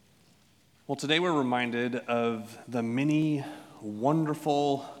Well, today we're reminded of the many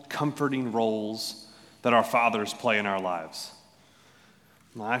wonderful, comforting roles that our fathers play in our lives.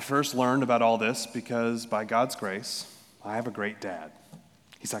 I first learned about all this because, by God's grace, I have a great dad.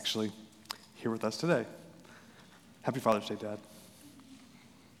 He's actually here with us today. Happy Father's Day, Dad.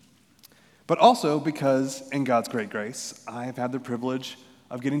 But also because, in God's great grace, I have had the privilege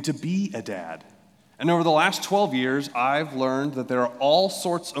of getting to be a dad. And over the last 12 years, I've learned that there are all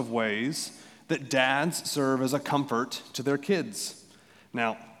sorts of ways that dads serve as a comfort to their kids.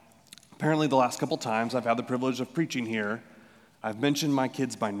 Now, apparently the last couple times I've had the privilege of preaching here, I've mentioned my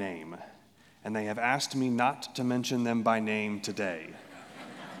kids by name, and they have asked me not to mention them by name today.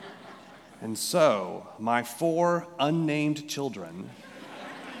 And so, my 4 unnamed children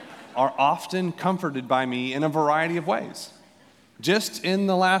are often comforted by me in a variety of ways. Just in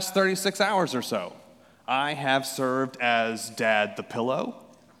the last 36 hours or so, I have served as Dad the pillow,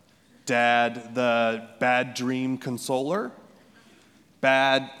 Dad the bad dream consoler,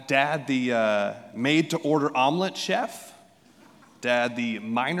 Dad the made-to-order omelet chef, Dad the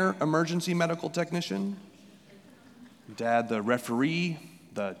minor emergency medical technician, Dad the referee,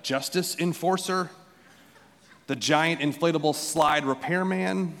 the justice enforcer, the giant inflatable slide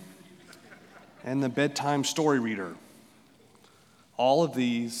repairman, and the bedtime story reader. All of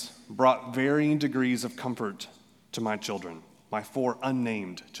these brought varying degrees of comfort to my children, my 4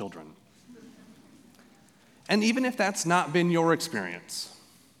 unnamed children. And even if that's not been your experience,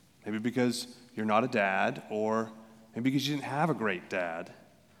 maybe because you're not a dad, or maybe because you didn't have a great dad,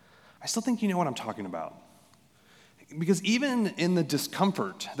 I still think you know what I'm talking about. Because even in the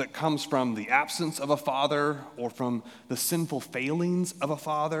discomfort that comes from the absence of a father or from the sinful failings of a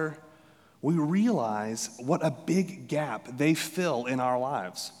father, we realize what a big gap they fill in our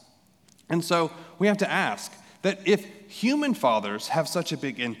lives. And so we have to ask that if human fathers have such a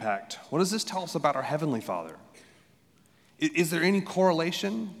big impact, what does this tell us about our Heavenly Father? Is there any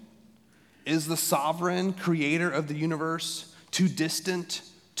correlation? Is the sovereign creator of the universe too distant,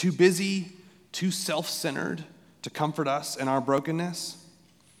 too busy, too self-centered to comfort us in our brokenness?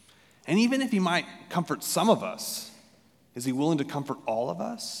 And even if he might comfort some of us, is he willing to comfort all of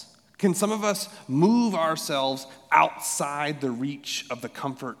us? Can some of us move ourselves outside the reach of the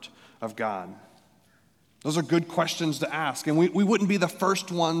comfort of God? Those are good questions to ask, and we wouldn't be the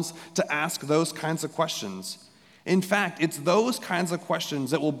first ones to ask those kinds of questions. In fact, it's those kinds of questions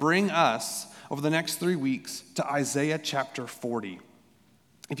that will bring us over the next 3 weeks to Isaiah chapter 40.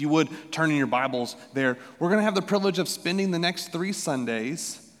 If you would, turn in your Bibles there. We're going to have the privilege of spending the next 3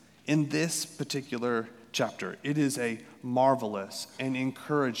 Sundays in this particular chapter. It is a marvelous and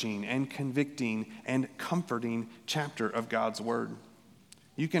encouraging and convicting and comforting chapter of God's Word.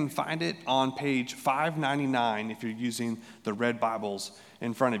 You can find it on page 599 if you're using the red Bibles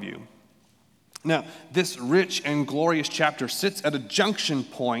in front of you. Now, this rich and glorious chapter sits at a junction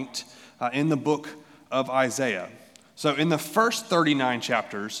point in the book of Isaiah. So in the first 39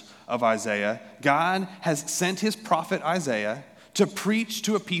 chapters of Isaiah, God has sent his prophet Isaiah to preach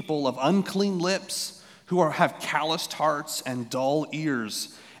to a people of unclean lips who have calloused hearts and dull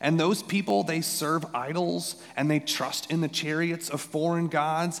ears. And those people, they serve idols, and they trust in the chariots of foreign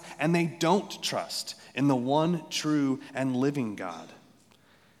gods, and they don't trust in the one true and living God.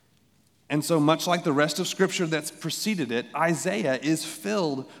 And so much like the rest of Scripture that's preceded it, Isaiah is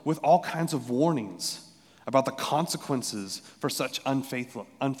filled with all kinds of warnings about the consequences for such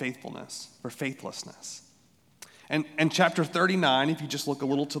unfaithfulness, for faithlessness. And chapter 39, if you just look a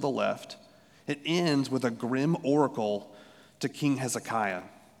little to the left, it ends with a grim oracle to King Hezekiah.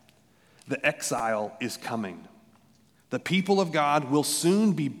 The exile is coming. The people of God will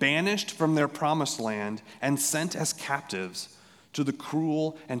soon be banished from their promised land and sent as captives to the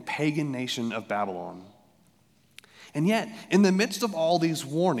cruel and pagan nation of Babylon. And yet, in the midst of all these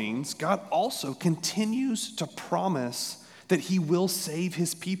warnings, God also continues to promise that he will save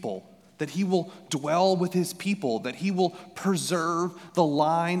his people, that he will dwell with his people, that he will preserve the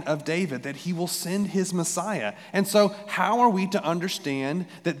line of David, that he will send his Messiah. And so how are we to understand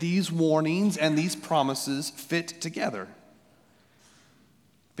that these warnings and these promises fit together?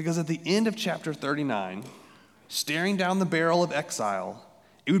 Because at the end of chapter 39, staring down the barrel of exile,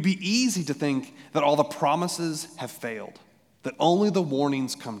 it would be easy to think that all the promises have failed, that only the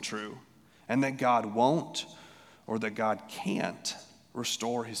warnings come true, and that God won't or that God can't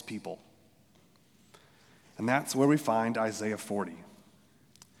restore his people. And that's where we find Isaiah 40.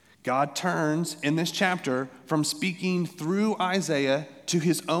 God turns in this chapter from speaking through Isaiah to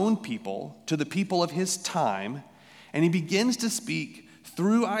his own people, to the people of his time, and he begins to speak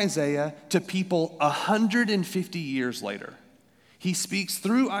through Isaiah to people 150 years later. He speaks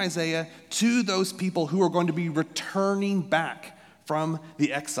through Isaiah to those people who are going to be returning back from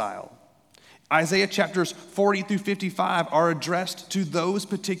the exile. Isaiah chapters 40 through 55 are addressed to those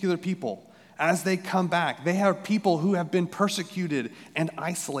particular people as they come back. They are people who have been persecuted and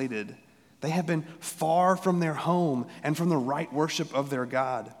isolated. They have been far from their home and from the right worship of their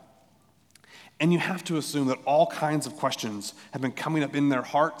God. And you have to assume that all kinds of questions have been coming up in their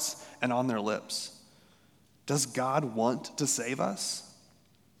hearts and on their lips. Does God want to save us?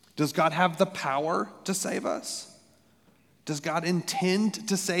 Does God have the power to save us? Does God intend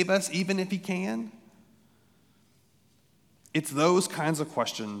to save us even if he can? It's those kinds of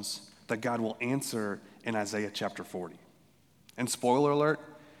questions that God will answer in Isaiah chapter 40. And spoiler alert,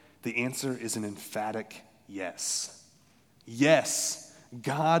 the answer is an emphatic yes. Yes,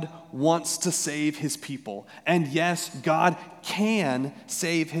 God wants to save his people. And yes, God can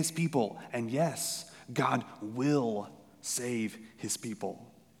save his people. And yes, God will save his people.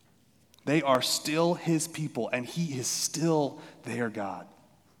 They are still his people, and he is still their God.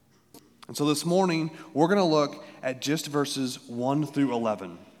 And so this morning, we're going to look at just verses 1 through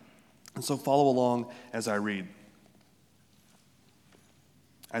 11. And so follow along as I read.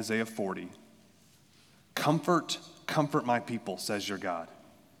 Isaiah 40. Comfort, comfort my people, says your God.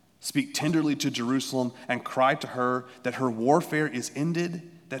 Speak tenderly to Jerusalem and cry to her that her warfare is ended,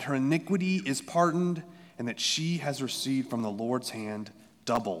 that her iniquity is pardoned, and that she has received from the Lord's hand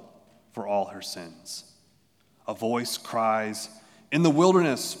double for all her sins. A voice cries, in the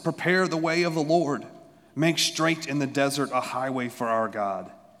wilderness, prepare the way of the Lord. Make straight in the desert a highway for our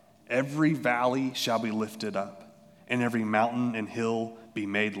God. Every valley shall be lifted up, and every mountain and hill be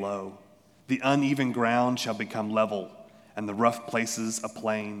made low. The uneven ground shall become level, and the rough places a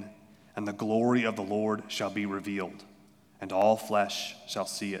plain, and the glory of the Lord shall be revealed, and all flesh shall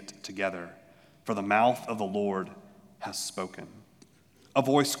see it together, for the mouth of the Lord has spoken. A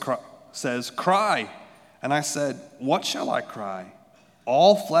voice says, cry. And I said, what shall I cry?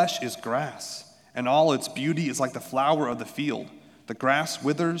 All flesh is grass, and all its beauty is like the flower of the field. The grass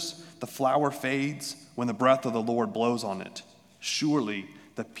withers, the flower fades when the breath of the Lord blows on it. Surely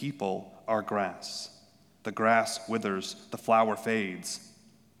the people are grass. The grass withers, the flower fades,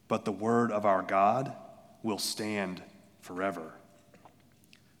 but the word of our God will stand forever.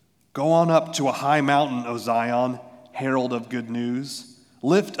 Go on up to a high mountain, O Zion, herald of good news.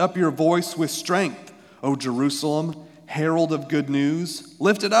 Lift up your voice with strength, O Jerusalem, herald of good news.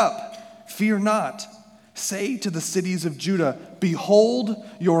 Lift it up, fear not. Say to the cities of Judah, behold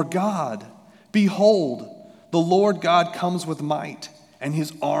your God. Behold, the Lord God comes with might, and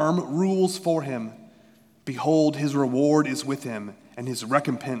his arm rules for him. Behold, his reward is with him, and his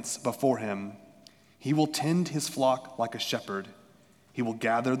recompense before him. He will tend his flock like a shepherd. He will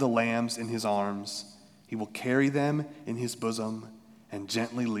gather the lambs in his arms. He will carry them in his bosom and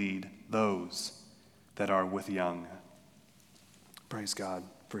gently lead those that are with young. Praise God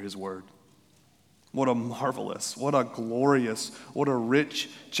for his word. What a marvelous, what a glorious, what a rich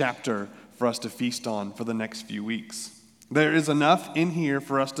chapter for us to feast on for the next few weeks. There is enough in here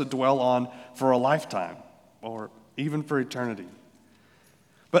for us to dwell on for a lifetime or even for eternity.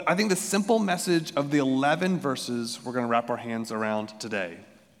 But I think the simple message of the 11 verses we're going to wrap our hands around today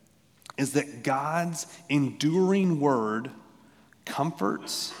is that God's enduring word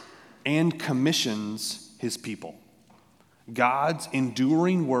comforts and commissions his people. God's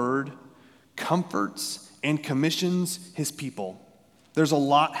enduring word comforts and commissions his people. There's a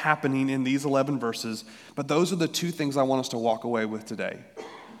lot happening in these 11 verses, but those are the two things I want us to walk away with today.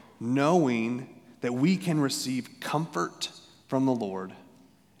 Knowing that we can receive comfort from the Lord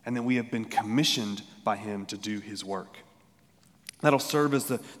and that we have been commissioned by him to do his work. That'll serve as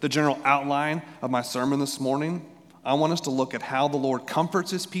the general outline of my sermon this morning. I want us to look at how the Lord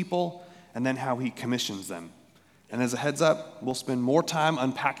comforts his people and then how he commissions them. And as a heads up, we'll spend more time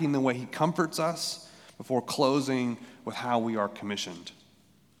unpacking the way he comforts us before closing with how we are commissioned.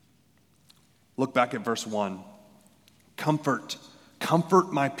 Look back at verse 1. Comfort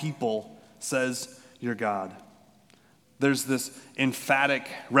my people, says your God. There's this emphatic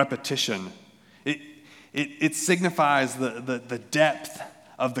repetition. It signifies the depth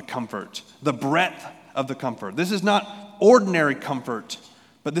of the comfort, the breadth of the comfort. This is not ordinary comfort,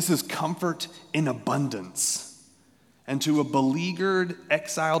 but this is comfort in abundance. And to a beleaguered,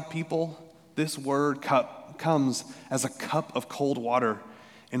 exiled people, this word comes as a cup of cold water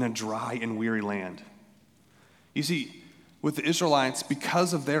in a dry and weary land. You see, with the Israelites,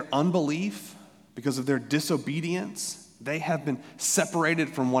 because of their unbelief, because of their disobedience, they have been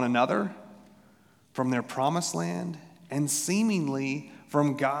separated from one another, from their promised land, and seemingly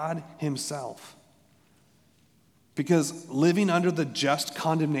from God himself. Because living under the just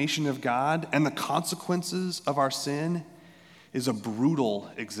condemnation of God and the consequences of our sin is a brutal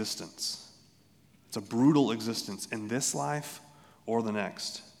existence. It's a brutal existence in this life or the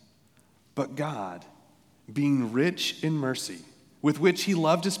next. But God, being rich in mercy, with which he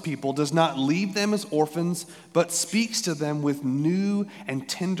loved his people, does not leave them as orphans, but speaks to them with new and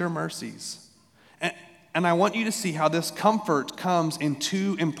tender mercies. And I want you to see how this comfort comes in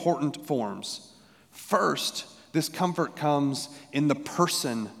two important forms. First, this comfort comes in the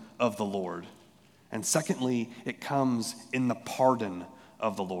person of the Lord. And secondly, it comes in the pardon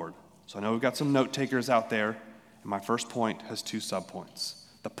of the Lord. So I know we've got some note takers out there, and my first point has two subpoints: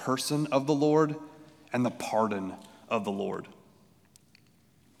 the person of the Lord and the pardon of the Lord.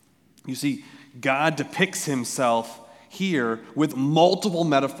 You see, God depicts himself here with multiple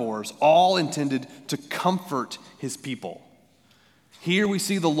metaphors, all intended to comfort his people. Here we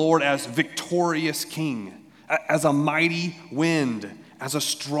see the Lord as victorious king, as a mighty wind, as a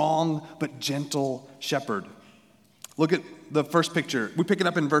strong but gentle shepherd. Look at the first picture. We pick it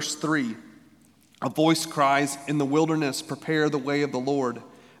up in verse 3. A voice cries, "In the wilderness, prepare the way of the Lord.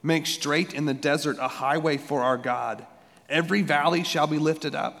 Make straight in the desert a highway for our God. Every valley shall be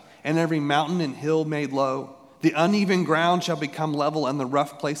lifted up, and every mountain and hill made low. The uneven ground shall become level, and the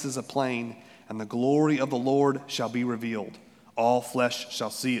rough places a plain, and the glory of the Lord shall be revealed. All flesh shall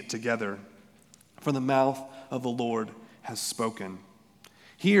see it together, for the mouth of the Lord has spoken."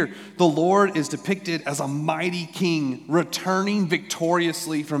 Here, the Lord is depicted as a mighty king returning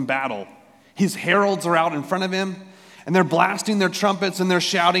victoriously from battle. His heralds are out in front of him, and they're blasting their trumpets, and they're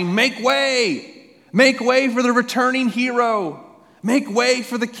shouting, "Make way! Make way for the returning hero! Make way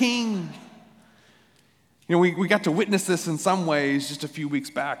for the king!" You know, we got to witness this in some ways just a few weeks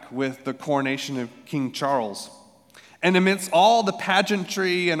back with the coronation of King Charles. And amidst all the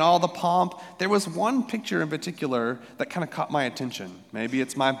pageantry and all the pomp, there was one picture in particular that kind of caught my attention. Maybe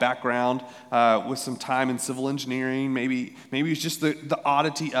it's my background with some time in civil engineering. Maybe it's just the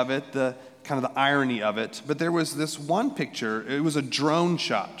oddity of it, the kind of the irony of it. But there was this one picture. It was a drone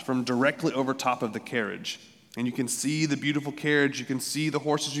shot from directly over top of the carriage. And you can see the beautiful carriage, you can see the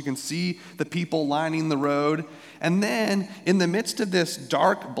horses, you can see the people lining the road. And then in the midst of this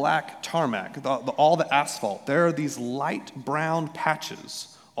dark black tarmac, all the asphalt, there are these light brown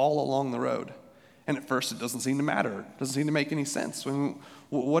patches all along the road. And at first it doesn't seem to matter. It doesn't seem to make any sense.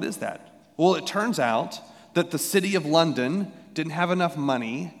 What is that? Well, it turns out that the city of London didn't have enough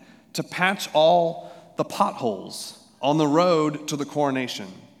money to patch all the potholes on the road to the coronation.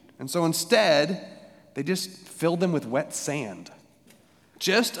 And so instead, they just filled them with wet sand.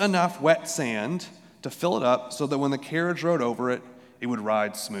 Just enough wet sand to fill it up so that when the carriage rode over it, it would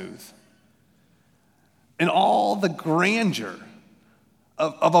ride smooth. And all the grandeur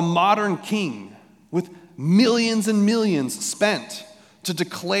of a modern king with millions and millions spent to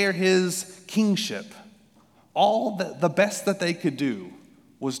declare his kingship, all the best that they could do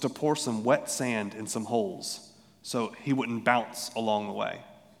was to pour some wet sand in some holes so he wouldn't bounce along the way.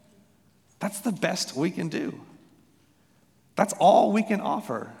 That's the best we can do. That's all we can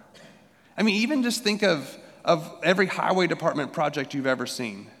offer. I mean, even just think of every highway department project you've ever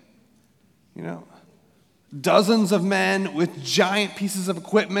seen. You know, dozens of men with giant pieces of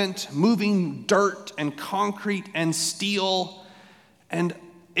equipment moving dirt and concrete and steel, and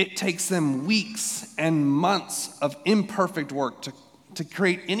it takes them weeks and months of imperfect work to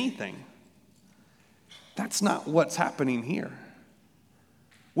create anything. That's not what's happening here.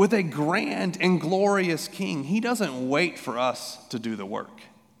 With a grand and glorious king, he doesn't wait for us to do the work.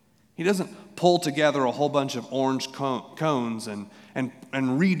 He doesn't pull together a whole bunch of orange cones and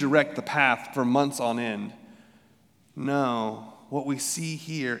redirect the path for months on end. No, what we see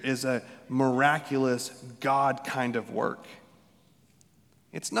here is a miraculous God kind of work.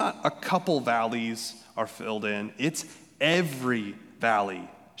 It's not a couple valleys are filled in. It's every valley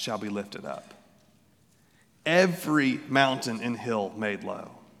shall be lifted up. Every mountain and hill made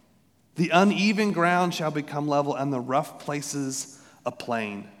low. The uneven ground shall become level, and the rough places a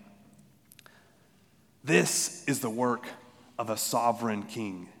plain. This is the work of a sovereign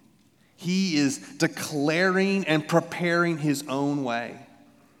king. He is declaring and preparing his own way.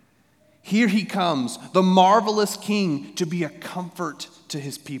 Here he comes, the marvelous king, to be a comfort to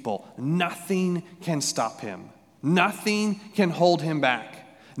his people. Nothing can stop him. Nothing can hold him back.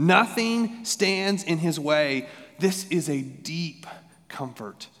 Nothing stands in his way. This is a deep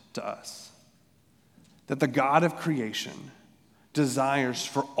comfort to us, that the God of creation desires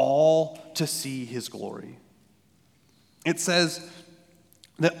for all to see his glory. It says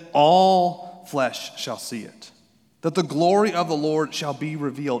that all flesh shall see it, that the glory of the Lord shall be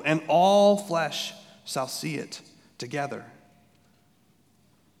revealed, and all flesh shall see it, together.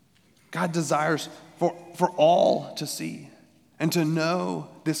 God desires for all to see and to know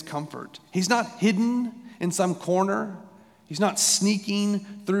this comfort. He's not hidden in some corner. He's not sneaking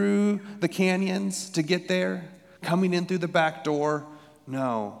through the canyons to get there, coming in through the back door.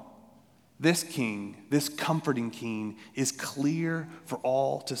 No, this king, this comforting king, is clear for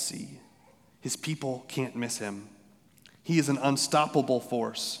all to see. His people can't miss him. He is an unstoppable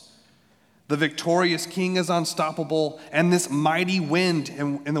force. The victorious king is unstoppable, and this mighty wind,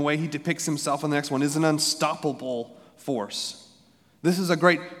 in the way he depicts himself in the next one, is an unstoppable force. This is a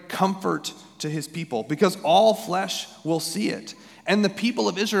great comfort to his people because all flesh will see it. And the people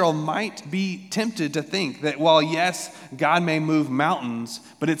of Israel might be tempted to think that, well, yes, God may move mountains,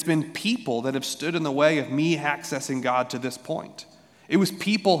 but it's been people that have stood in the way of me accessing God to this point. It was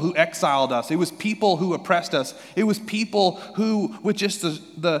people who exiled us. It was people who oppressed us. It was people who, with just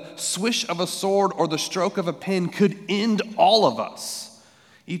the swish of a sword or the stroke of a pen, could end all of us,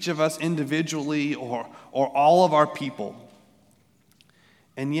 each of us individually or all of our people.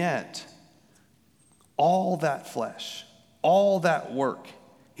 And yet, all that flesh, all that work,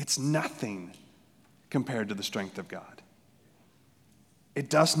 it's nothing compared to the strength of God. It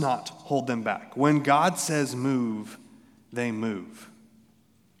does not hold them back. When God says move, they move.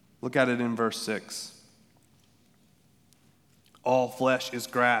 Look at it in verse 6. All flesh is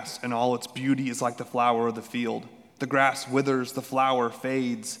grass, and all its beauty is like the flower of the field. The grass withers, the flower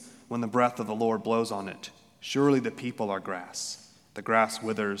fades when the breath of the Lord blows on it. Surely the people are grass. The grass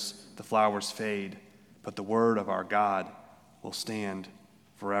withers, the flowers fade, but the word of our God will stand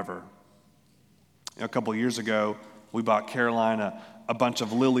forever. A couple years ago, we bought Caroline a bunch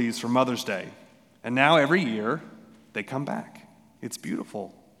of lilies for Mother's Day. And now every year, they come back. It's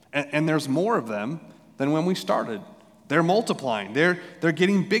beautiful. And there's more of them than when we started. They're multiplying. They're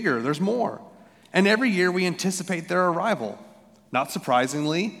getting bigger. There's more. And every year we anticipate their arrival. Not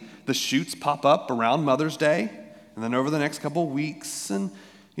surprisingly, the shoots pop up around Mother's Day. And then over the next couple weeks and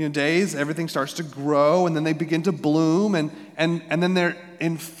days, everything starts to grow. And then they begin to bloom. And then they're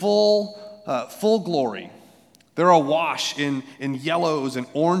in full glory. They're awash in yellows and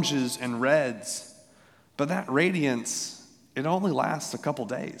oranges and reds. But that radiance, it only lasts a couple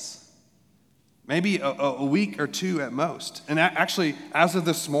days, maybe a week or two at most. And actually, as of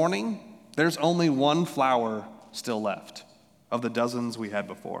this morning, there's only one flower still left of the dozens we had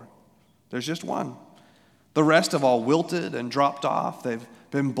before. There's just one. The rest have all wilted and dropped off. They've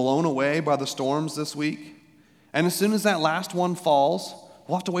been blown away by the storms this week. And as soon as that last one falls,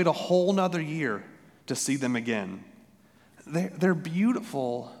 we'll have to wait a whole nother year to see them again. They're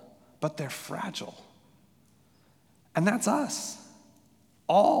beautiful, but they're fragile. And that's us.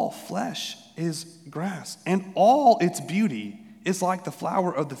 All flesh is grass, and all its beauty is like the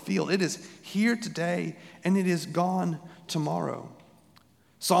flower of the field. It is here today, and it is gone tomorrow.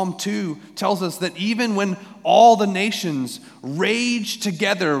 Psalm 2 tells us that even when all the nations rage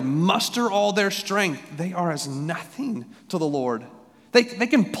together, muster all their strength, they are as nothing to the Lord. They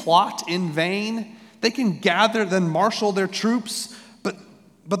can plot in vain. They can gather, then marshal their troops,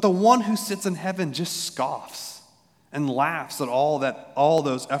 but the one who sits in heaven just scoffs and laughs at all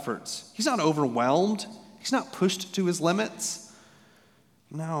those efforts. He's not overwhelmed. He's not pushed to his limits.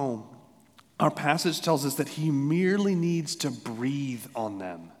 No. Our passage tells us that he merely needs to breathe on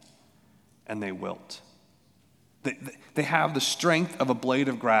them, and they wilt. They have the strength of a blade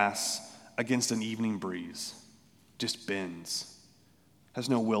of grass against an evening breeze. Just bends. Has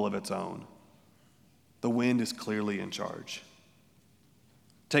no will of its own. The wind is clearly in charge.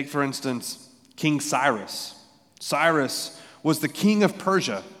 Take, for instance, King Cyrus. Cyrus was the king of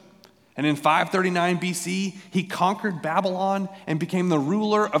Persia, and in 539 BC, he conquered Babylon and became the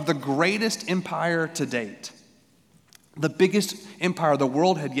ruler of the greatest empire to date, the biggest empire the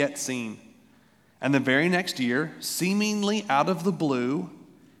world had yet seen. And the very next year, seemingly out of the blue,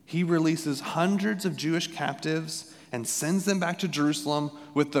 he releases hundreds of Jewish captives and sends them back to Jerusalem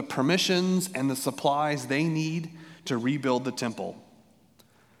with the permissions and the supplies they need to rebuild the temple.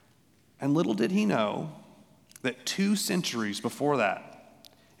 And little did he know that 2 centuries before that,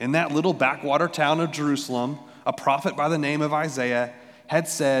 in that little backwater town of Jerusalem, a prophet by the name of Isaiah had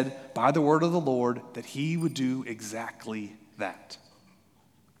said by the word of the Lord that he would do exactly that.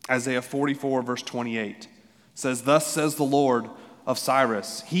 Isaiah 44 verse 28 says, "Thus says the Lord of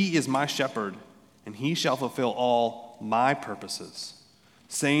Cyrus, he is my shepherd, and he shall fulfill all my purposes.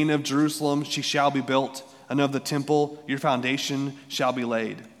 Saying of Jerusalem, she shall be built, and of the temple, your foundation shall be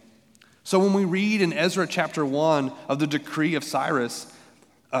laid." So when we read in Ezra chapter 1 of the decree of Cyrus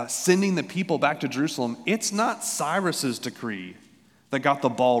sending the people back to Jerusalem, it's not Cyrus's decree that got the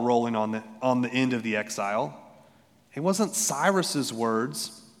ball rolling on the end of the exile. It wasn't Cyrus's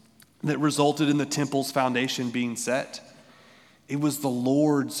words that resulted in the temple's foundation being set. It was the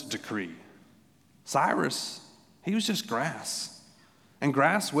Lord's decree. Cyrus, he was just grass. And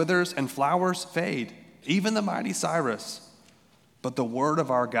grass withers and flowers fade, even the mighty Cyrus. But the word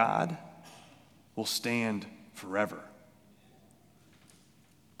of our God will stand forever.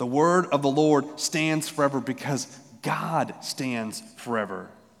 The word of the Lord stands forever because God stands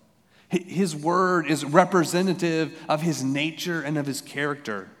forever. His word is representative of his nature and of his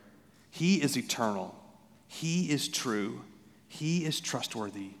character. He is eternal. He is true. He is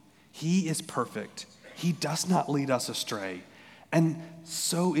trustworthy. He is perfect. He does not lead us astray. And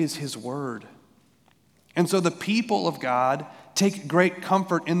so is his word. And so the people of God take great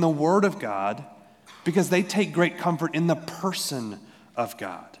comfort in the word of God because they take great comfort in the person of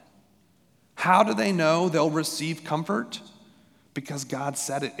God. How do they know they'll receive comfort? Because God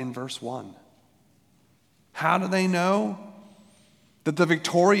said it in verse 1. How do they know that the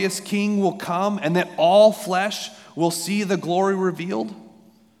victorious king will come and that all flesh will see the glory revealed?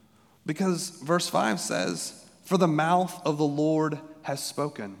 Because verse 5 says, "For the mouth of the Lord has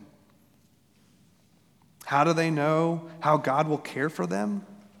spoken." How do they know how God will care for them?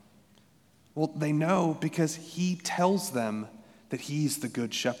 Well, they know because he tells them that he's the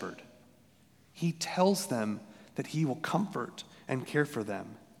good shepherd. He tells them that he will comfort and care for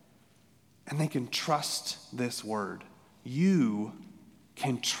them. And they can trust this word. You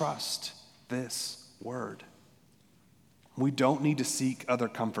can trust this word. We don't need to seek other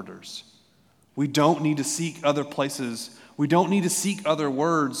comforters. We don't need to seek other places. We don't need to seek other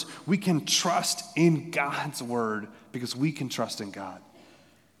words. We can trust in God's word because we can trust in God.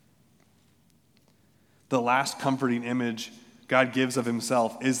 The last comforting image God gives of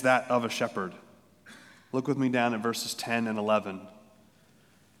himself is that of a shepherd. Look with me down at verses 10 and 11.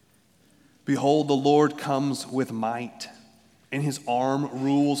 "Behold, the Lord comes with might, and his arm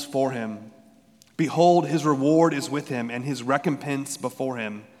rules for him. Behold, his reward is with him, and his recompense before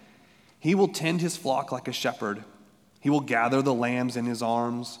him. He will tend his flock like a shepherd. He will gather the lambs in his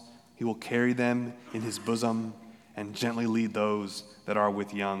arms. He will carry them in his bosom, and gently lead those that are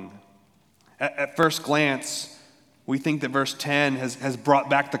with young." At first glance, we think that verse 10 has brought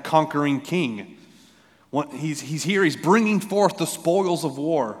back the conquering king. He's here, he's bringing forth the spoils of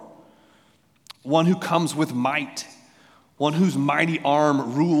war. One who comes with might, one whose mighty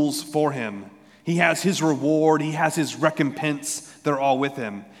arm rules for him. He has his reward, he has his recompense, they're all with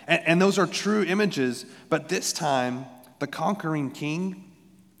him. And those are true images, but this time, the conquering king,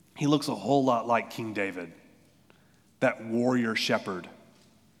 he looks a whole lot like King David, that warrior shepherd.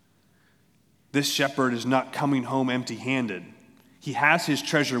 This shepherd is not coming home empty-handed. He has his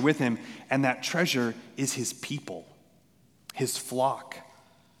treasure with him, and that treasure is his people, his flock.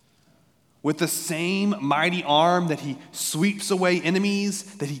 With the same mighty arm that he sweeps away enemies,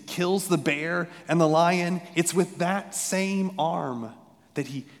 that he kills the bear and the lion, it's with that same arm that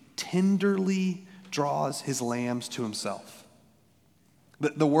he tenderly draws his lambs to himself.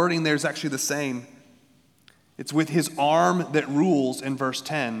 The wording there is actually the same. It's with his arm that rules in verse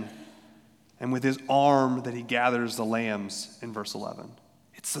 10, and with his arm that he gathers the lambs in verse 11.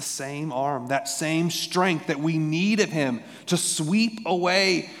 It's the same arm, that same strength that we need of him to sweep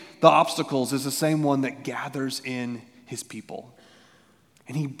away the obstacles is the same one that gathers in his people.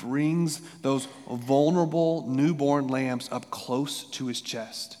 And he brings those vulnerable newborn lambs up close to his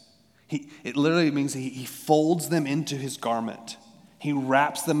chest. It literally means he folds them into his garment. He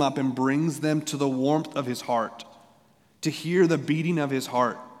wraps them up and brings them to the warmth of his heart, to hear the beating of his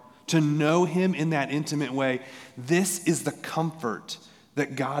heart, to know him in that intimate way. This is the comfort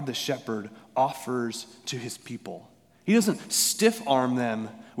that God the shepherd offers to his people. He doesn't stiff-arm them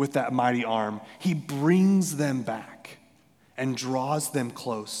with that mighty arm. He brings them back and draws them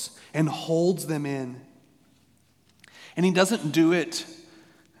close and holds them in. And he doesn't do it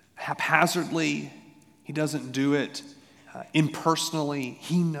haphazardly. He doesn't do it impersonally.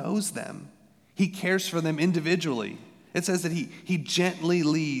 He knows them. He cares for them individually. It says that he gently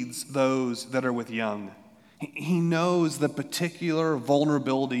leads those that are with young. He knows the particular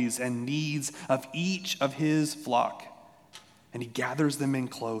vulnerabilities and needs of each of his flock. And he gathers them in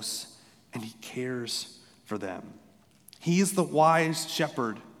close, and he cares for them. He is the wise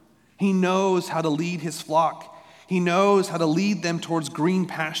shepherd. He knows how to lead his flock. He knows how to lead them towards green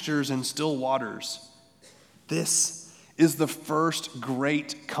pastures and still waters. This is the first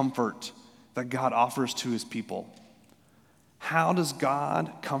great comfort that God offers to his people. How does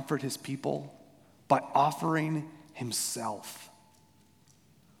God comfort his people? By offering himself.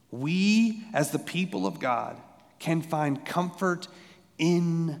 We, as the people of God, can find comfort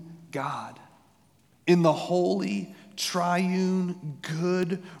in God, in the holy, triune,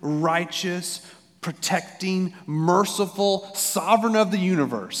 good, righteous, protecting, merciful, sovereign of the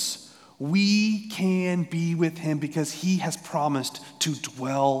universe, we can be with him because he has promised to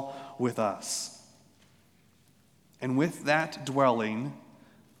dwell with us. And with that dwelling,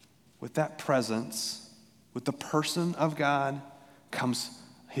 with that presence, with the person of God, comes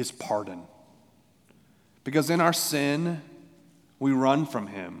his pardon. Because in our sin, we run from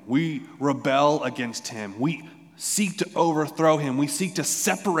him. We rebel against him. We seek to overthrow him. We seek to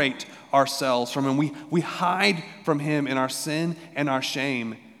separate ourselves from him. We hide from him in our sin and our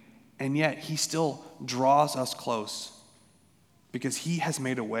shame. And yet he still draws us close because he has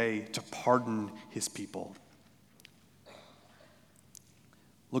made a way to pardon his people.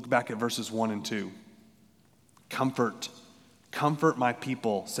 Look back at verses 1 and 2. Comfort my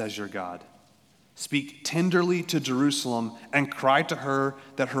people, says your God. Speak tenderly to Jerusalem and cry to her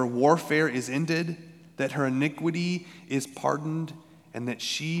that her warfare is ended, that her iniquity is pardoned, and that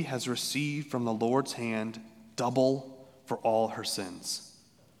she has received from the Lord's hand double for all her sins.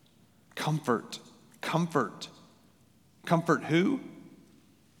 Comfort. Comfort who?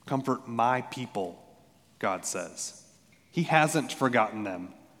 Comfort my people, God says. He hasn't forgotten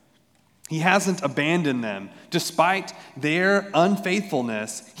them. He hasn't abandoned them. Despite their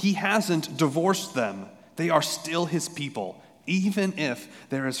unfaithfulness, he hasn't divorced them. They are still his people, even if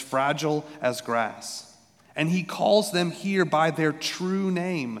they're as fragile as grass. And he calls them here by their true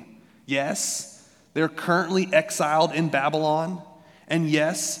name. Yes, they're currently exiled in Babylon. And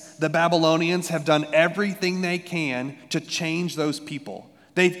yes, the Babylonians have done everything they can to change those people.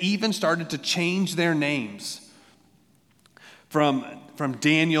 They've even started to change their names from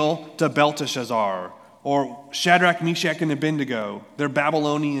Daniel to Belteshazzar, or Shadrach, Meshach, and Abednego, their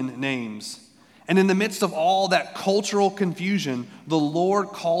Babylonian names. And in the midst of all that cultural confusion, the Lord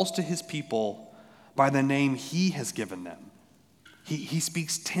calls to his people by the name he has given them. He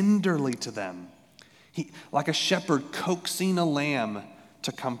speaks tenderly to them. Like a shepherd coaxing a lamb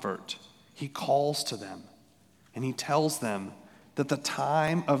to comfort, he calls to them, and he tells them that the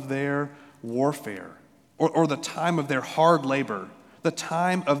time of their warfare, or the time of their hard labor, the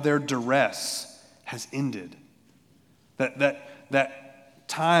time of their duress has ended. That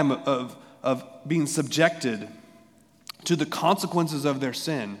time of being subjected to the consequences of their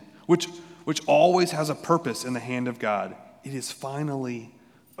sin, which always has a purpose in the hand of God, it is finally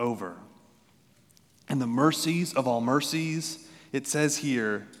over. And the mercies of all mercies, it says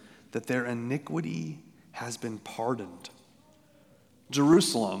here that their iniquity has been pardoned.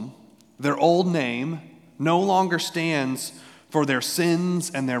 Jerusalem, their old name, no longer stands for their sins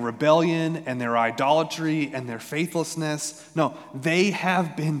and their rebellion and their idolatry and their faithlessness. No, they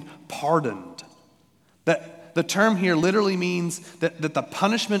have been pardoned. That the term here literally means that the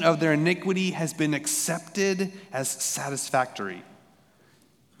punishment of their iniquity has been accepted as satisfactory.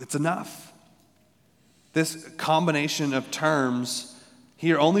 It's enough. This combination of terms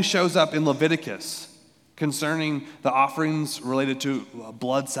here only shows up in Leviticus concerning the offerings related to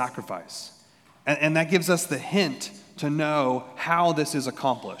blood sacrifice. And that gives us the hint to know how this is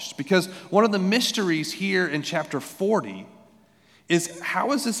accomplished. Because one of the mysteries here in chapter 40 is,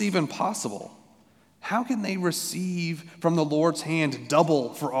 how is this even possible? How can they receive from the Lord's hand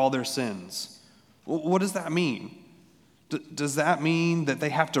double for all their sins? What does that mean? Does that mean that they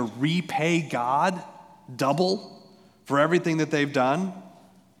have to repay God double for everything that they've done?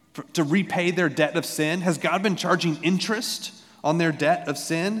 To repay their debt of sin? Has God been charging interest on their debt of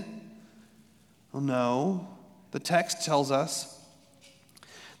sin? Well, no. The text tells us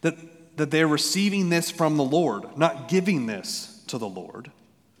that they're receiving this from the Lord, not giving this to the Lord.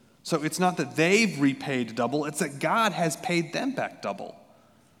 So it's not that they've repaid double, it's that God has paid them back double.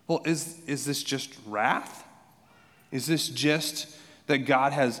 Well, is this just wrath? Is this just that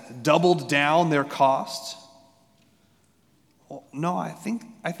God has doubled down their cost? Well, no, I think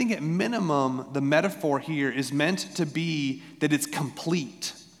at minimum the metaphor here is meant to be that it's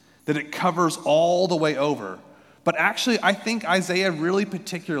complete, that it covers all the way over. But actually, I think Isaiah really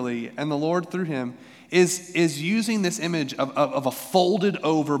particularly, and the Lord through him, is using this image of a folded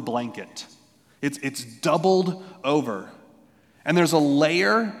over blanket. It's doubled over. And there's a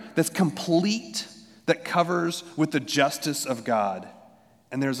layer that's complete that covers with the justice of God.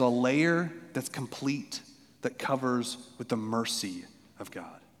 And there's a layer that's complete that covers with the mercy of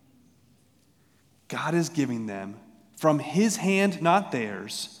God. God is giving them, from his hand, not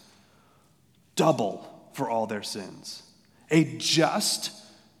theirs, double for all their sins. A just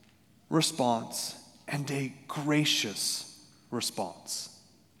response and a gracious response.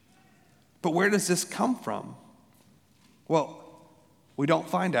 But where does this come from? Well, We don't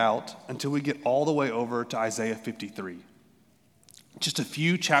find out until we get all the way over to Isaiah 53. Just a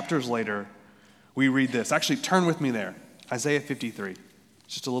few chapters later, we read this. Actually, turn with me there. Isaiah 53.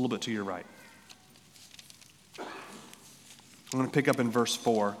 Just a little bit to your right. I'm going to pick up in verse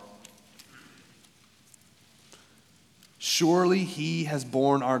 4. Surely he has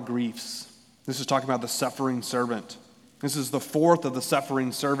borne our griefs. This is talking about the suffering servant. This is the fourth of the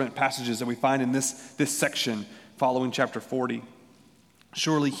suffering servant passages that we find in this section following chapter 40.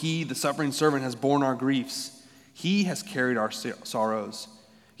 Surely he, the suffering servant, has borne our griefs. He has carried our sorrows.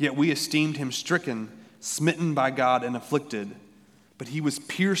 Yet we esteemed him stricken, smitten by God, and afflicted. But he was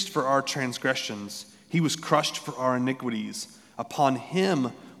pierced for our transgressions. He was crushed for our iniquities. Upon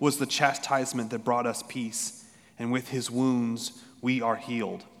him was the chastisement that brought us peace, and with his wounds we are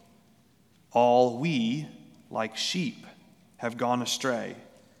healed. All we, like sheep, have gone astray.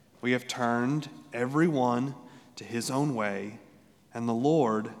 We have turned every one to his own way, and the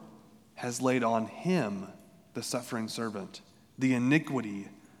Lord has laid on him, the suffering servant, the iniquity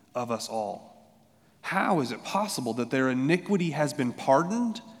of us all. How is it possible that their iniquity has been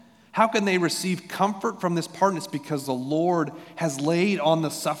pardoned? How can they receive comfort from this pardon? It's because the Lord has laid on the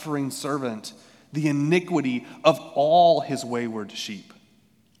suffering servant the iniquity of all his wayward sheep.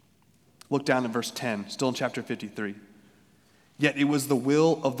 Look down at verse 10, still in chapter 53. Yet it was the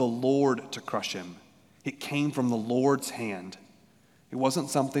will of the Lord to crush him. It came from the Lord's hand. It wasn't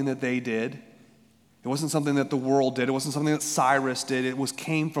something that they did. It wasn't something that the world did. It wasn't something that Cyrus did. It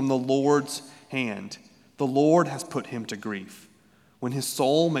came from the Lord's hand. The Lord has put him to grief. When his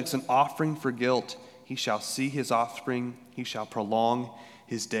soul makes an offering for guilt, he shall see his offspring. He shall prolong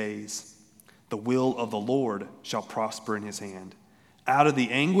his days. The will of the Lord shall prosper in his hand. Out of the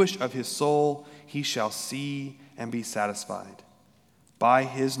anguish of his soul he shall see and be satisfied. By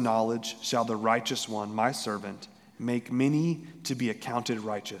his knowledge shall the righteous one, my servant, make many to be accounted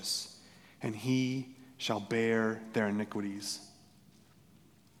righteous, and he shall bear their iniquities.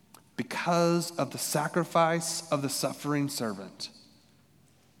 Because of the sacrifice of the suffering servant,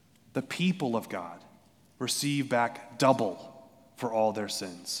 the people of God receive back double for all their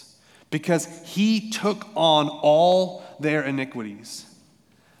sins. Because he took on all their iniquities.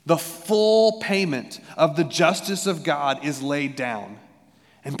 The full payment of the justice of God is laid down.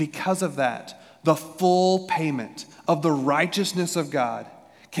 And because of that, the full payment of the righteousness of God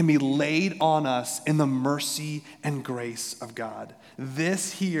can be laid on us in the mercy and grace of God.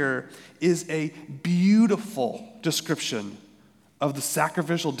 This here is a beautiful description of the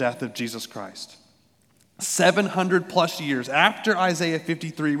sacrificial death of Jesus Christ. 700 plus years after Isaiah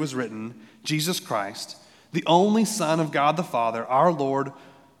 53 was written, Jesus Christ, the only Son of God the Father, our Lord,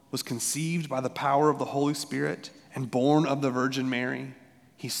 was conceived by the power of the Holy Spirit and born of the Virgin Mary.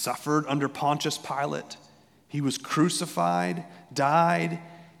 He suffered under Pontius Pilate. He was crucified, died,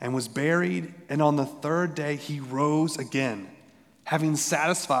 and was buried, and on the third day he rose again, having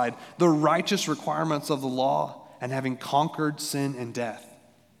satisfied the righteous requirements of the law and having conquered sin and death.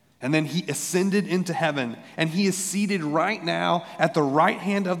 And then he ascended into heaven, and he is seated right now at the right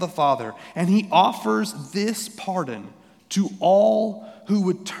hand of the Father, and he offers this pardon to all who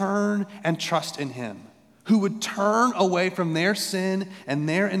would turn and trust in him, who would turn away from their sin and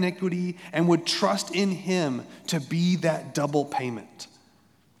their iniquity and would trust in him to be that double payment.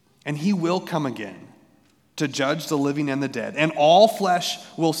 And he will come again to judge the living and the dead, and all flesh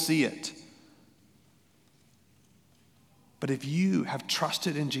will see it. But if you have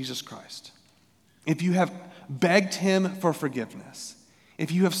trusted in Jesus Christ, if you have begged him for forgiveness,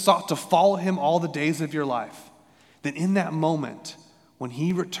 if you have sought to follow him all the days of your life, then in that moment, when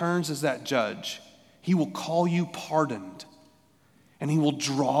he returns as that judge, he will call you pardoned, and he will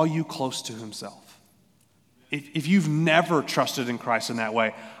draw you close to himself. If you've never trusted in Christ in that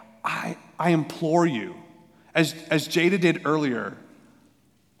way, I implore you, as Jada did earlier,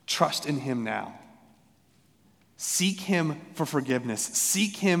 trust in him now. Seek him for forgiveness.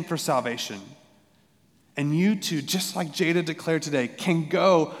 Seek him for salvation. And you too, just like Jada declared today, can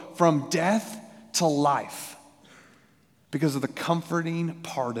go from death to life because of the comforting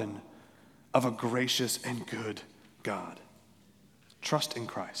pardon of a gracious and good God. Trust in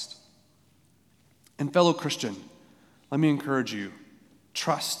Christ. And fellow Christian, let me encourage you,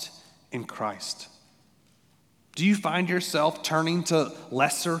 trust in Christ. Do you find yourself turning to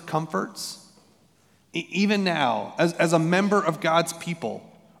lesser comforts? Even now, as a member of God's people,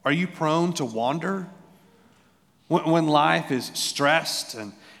 are you prone to wander? When life is stressed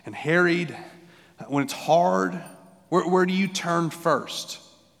and harried, when it's hard, where do you turn first?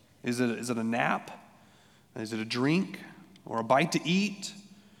 Is it a nap? Is it a drink? Or a bite to eat?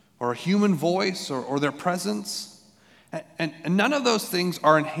 Or a human voice? Or their presence? And none of those things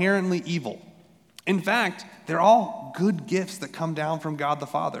are inherently evil. In fact, they're all good gifts that come down from God the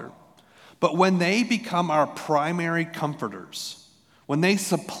Father. But when they become our primary comforters, when they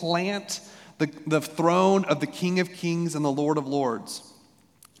supplant the throne of the King of Kings and the Lord of Lords,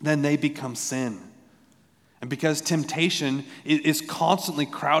 then they become sin. And because temptation is constantly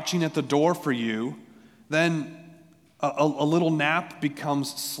crouching at the door for you, then a little nap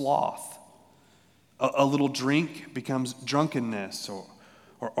becomes sloth. A little drink becomes drunkenness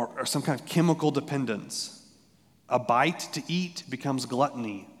or some kind of chemical dependence. A bite to eat becomes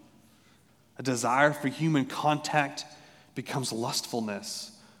gluttony. A desire for human contact becomes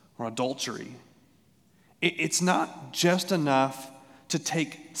lustfulness or adultery. It's not just enough to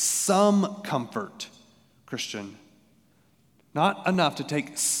take some comfort, Christian. Not enough to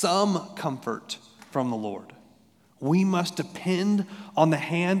take some comfort from the Lord. We must depend on the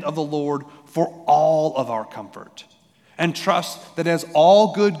hand of the Lord for all of our comfort and trust that as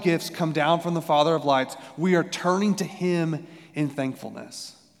all good gifts come down from the Father of lights, we are turning to Him in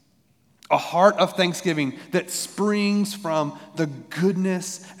thankfulness. A heart of thanksgiving that springs from the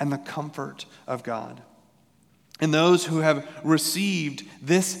goodness and the comfort of God. And those who have received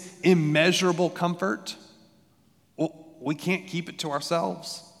this immeasurable comfort, well, we can't keep it to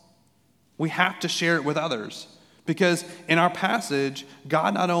ourselves. We have to share it with others. Because in our passage,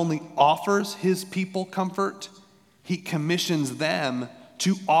 God not only offers His people comfort, He commissions them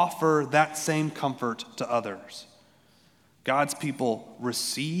to offer that same comfort to others. God's people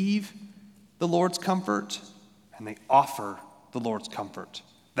receive the Lord's comfort, and they offer the Lord's comfort.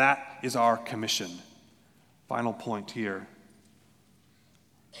 That is our commission. Final point here.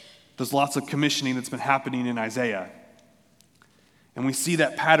 There's lots of commissioning that's been happening in Isaiah. And we see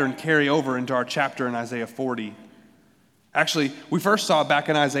that pattern carry over into our chapter in Isaiah 40. Actually, we first saw it back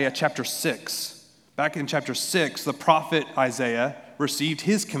in Isaiah chapter 6. Back in chapter 6, the prophet Isaiah received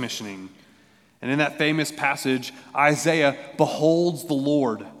his commissioning. And in that famous passage, Isaiah beholds the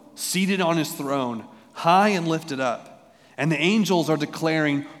Lord, seated on His throne, high and lifted up. And the angels are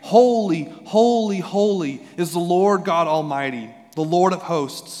declaring, "Holy, holy, holy is the Lord God Almighty, the Lord of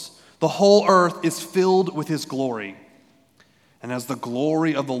hosts. The whole earth is filled with His glory." And as the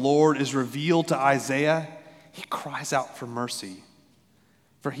glory of the Lord is revealed to Isaiah, he cries out for mercy,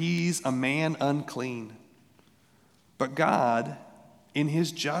 for he's a man unclean. But God, in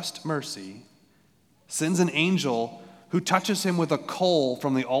His just mercy, sends an angel who touches him with a coal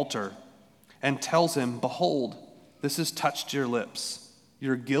from the altar and tells him, "Behold, this has touched your lips.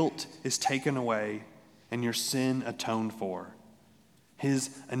 Your guilt is taken away and your sin atoned for. His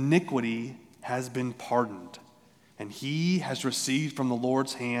iniquity has been pardoned, and he has received from the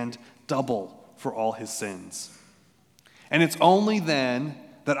Lord's hand double for all his sins." And it's only then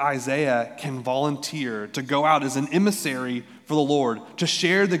that Isaiah can volunteer to go out as an emissary for the Lord, to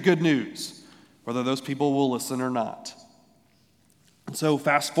share the good news, whether those people will listen or not. And so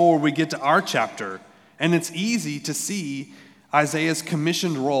fast forward, we get to our chapter, and it's easy to see Isaiah's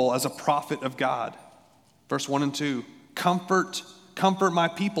commissioned role as a prophet of God. Verse 1 and 2, comfort my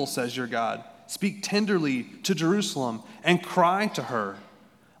people, says your God. Speak tenderly to Jerusalem and cry to her.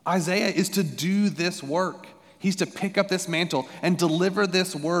 Isaiah is to do this work. He's to pick up this mantle and deliver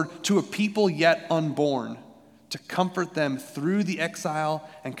this word to a people yet unborn, to comfort them through the exile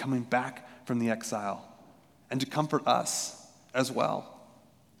and coming back from the exile, and to comfort us as well.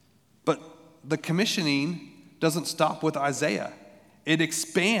 But the commissioning doesn't stop with Isaiah. It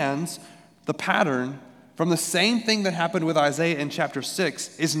expands the pattern from the same thing that happened with Isaiah in chapter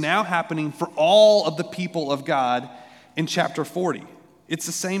 6 is now happening for all of the people of God in chapter 40. It's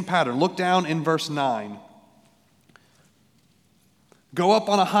the same pattern. Look down in verse 9. Go up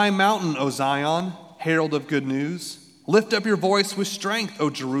on a high mountain, O Zion, herald of good news. Lift up your voice with strength, O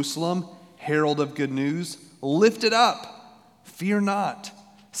Jerusalem, herald of good news. Lift it up, fear not.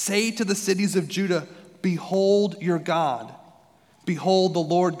 Say to the cities of Judah, behold your God. Behold, the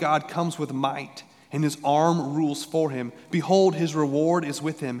Lord God comes with might, and his arm rules for him. Behold, his reward is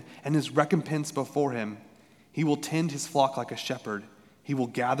with him, and his recompense before him. He will tend his flock like a shepherd. He will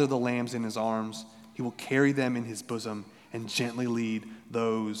gather the lambs in his arms. He will carry them in his bosom and gently lead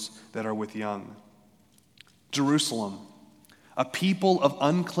those that are with young. Jerusalem, a people of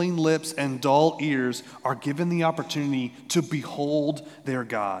unclean lips and dull ears, are given the opportunity to behold their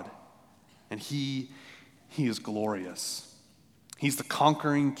God. And he is glorious. He's the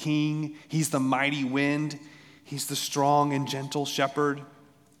conquering king. He's the mighty wind. He's the strong and gentle shepherd,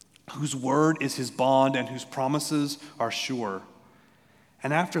 whose word is his bond and whose promises are sure.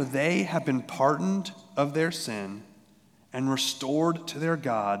 And after they have been pardoned of their sin and restored to their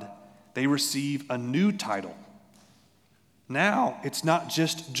God, they receive a new title, Now, it's not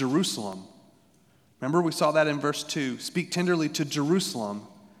just Jerusalem. Remember, we saw that in verse 2. Speak tenderly to Jerusalem.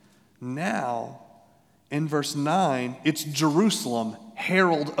 Now, in verse 9, it's Jerusalem,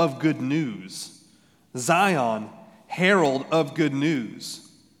 herald of good news. Zion, herald of good news.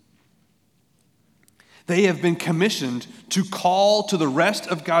 They have been commissioned to call to the rest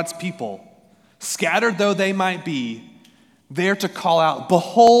of God's people, scattered though they might be, there to call out,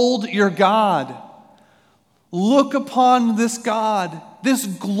 behold your God. Look upon this God, this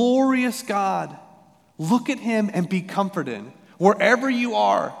glorious God. Look at him and be comforted. Wherever you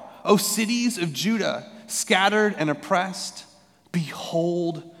are, O cities of Judah, scattered and oppressed,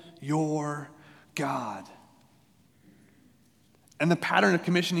 behold your God. And the pattern of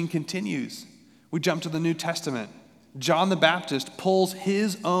commissioning continues. We jump to the New Testament. John the Baptist pulls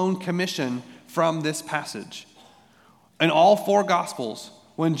his own commission from this passage. In all four Gospels,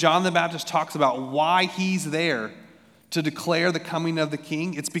 when John the Baptist talks about why he's there to declare the coming of the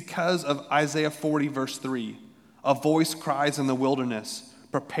King, it's because of Isaiah 40, verse 3. A voice cries in the wilderness,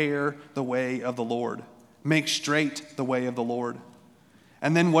 prepare the way of the Lord. Make straight the way of the Lord.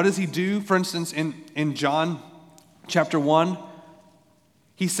 And then what does he do? For instance, in John chapter 1,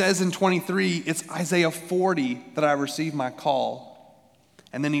 he says in 23, it's Isaiah 40 that I received my call.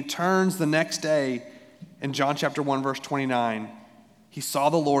 And then he turns the next day in John chapter 1, verse 29. He saw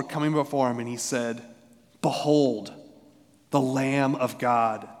the Lord coming before him and he said, behold, the Lamb of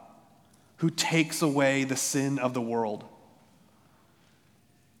God who takes away the sin of the world.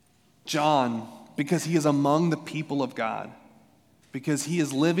 John, because he is among the people of God, because he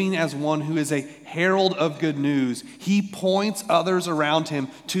is living as one who is a herald of good news, he points others around him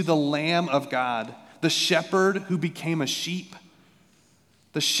to the Lamb of God, the shepherd who became a sheep,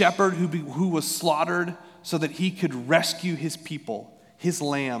 the shepherd who was slaughtered so that he could rescue his people, his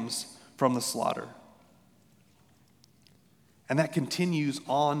lambs, from the slaughter. And that continues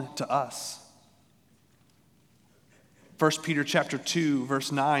on to us. 1 Peter chapter 2,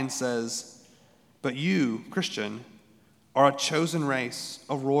 verse 9 says, but you, Christian, are a chosen race,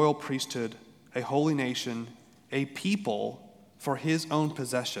 a royal priesthood, a holy nation, a people for his own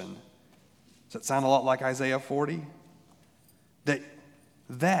possession. Does that sound a lot like Isaiah 40?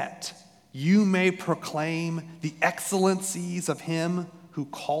 That you may proclaim the excellencies of him who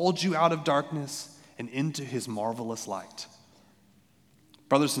called you out of darkness and into his marvelous light.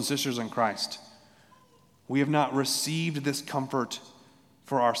 Brothers and sisters in Christ, we have not received this comfort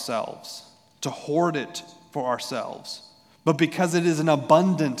for ourselves, to hoard it for ourselves, but because it is an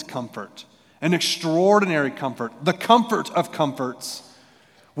abundant comfort, an extraordinary comfort, the comfort of comforts,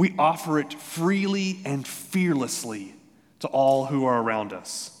 we offer it freely and fearlessly to all who are around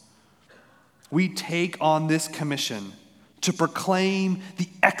us. We take on this commission to proclaim the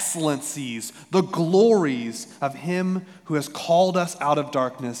excellencies, the glories of him who has called us out of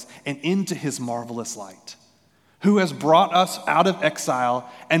darkness and into his marvelous light, who has brought us out of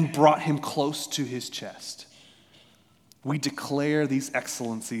exile and brought him close to his chest. We declare these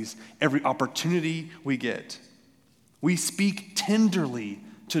excellencies every opportunity we get. We speak tenderly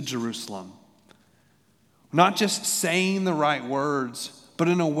to Jerusalem, not just saying the right words, but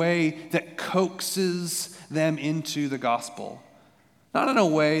in a way that coaxes them into the gospel. Not in a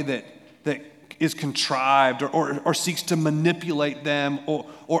way that is contrived or seeks to manipulate them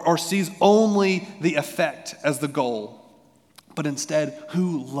or sees only the effect as the goal, but instead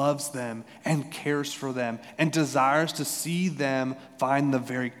who loves them and cares for them and desires to see them find the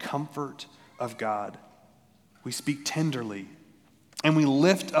very comfort of God. We speak tenderly and we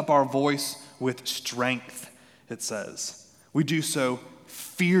lift up our voice with strength, it says. We do so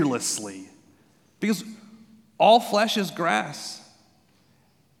fearlessly because all flesh is grass.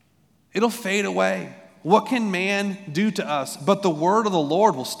 It'll fade away. What can man do to us? But the word of the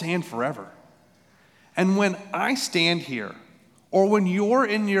Lord will stand forever. And when I stand here, or when you're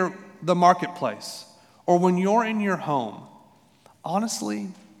in the marketplace, or when you're in your home, honestly,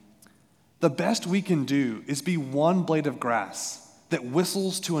 the best we can do is be one blade of grass that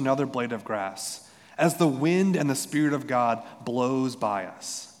whistles to another blade of grass as the wind and the Spirit of God blows by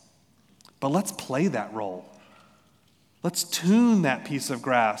us. But let's play that role. Let's tune that piece of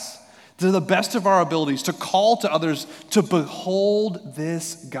grass to the best of our abilities, to call to others to behold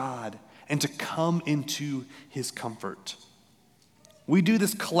this God and to come into his comfort. We do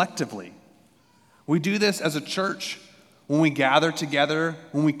this collectively. We do this as a church when we gather together,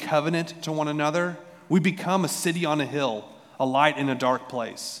 when we covenant to one another. We become a city on a hill, a light in a dark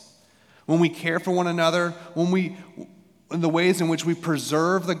place. When we care for one another, in the ways in which we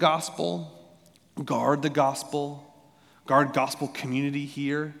preserve the gospel, guard gospel community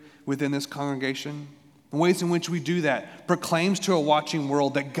here within this congregation, The ways in which we do that proclaims to a watching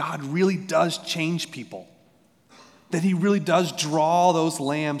world that God really does change people, that he really does draw those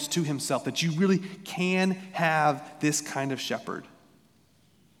lambs to himself, that you really can have this kind of shepherd.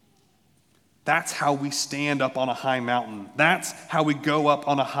 That's how we stand up on a high mountain. That's how we go up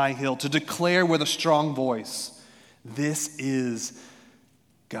on a high hill to declare with a strong voice, this is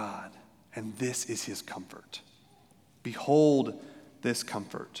God, and this is his comfort. Behold this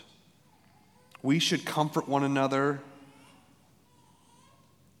comfort. We should comfort one another.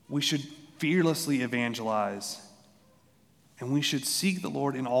 We should fearlessly evangelize. And we should seek the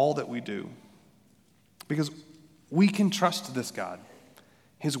Lord in all that we do. Because we can trust this God.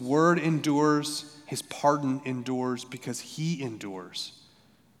 His word endures. His pardon endures because he endures.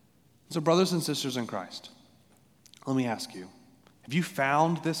 So brothers and sisters in Christ, let me ask you, have you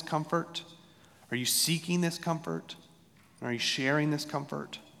found this comfort? Are you seeking this comfort? Are you sharing this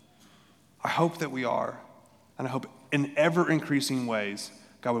comfort? I hope that we are, and I hope in ever-increasing ways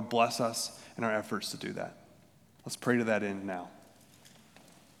God would bless us in our efforts to do that. Let's pray to that end now.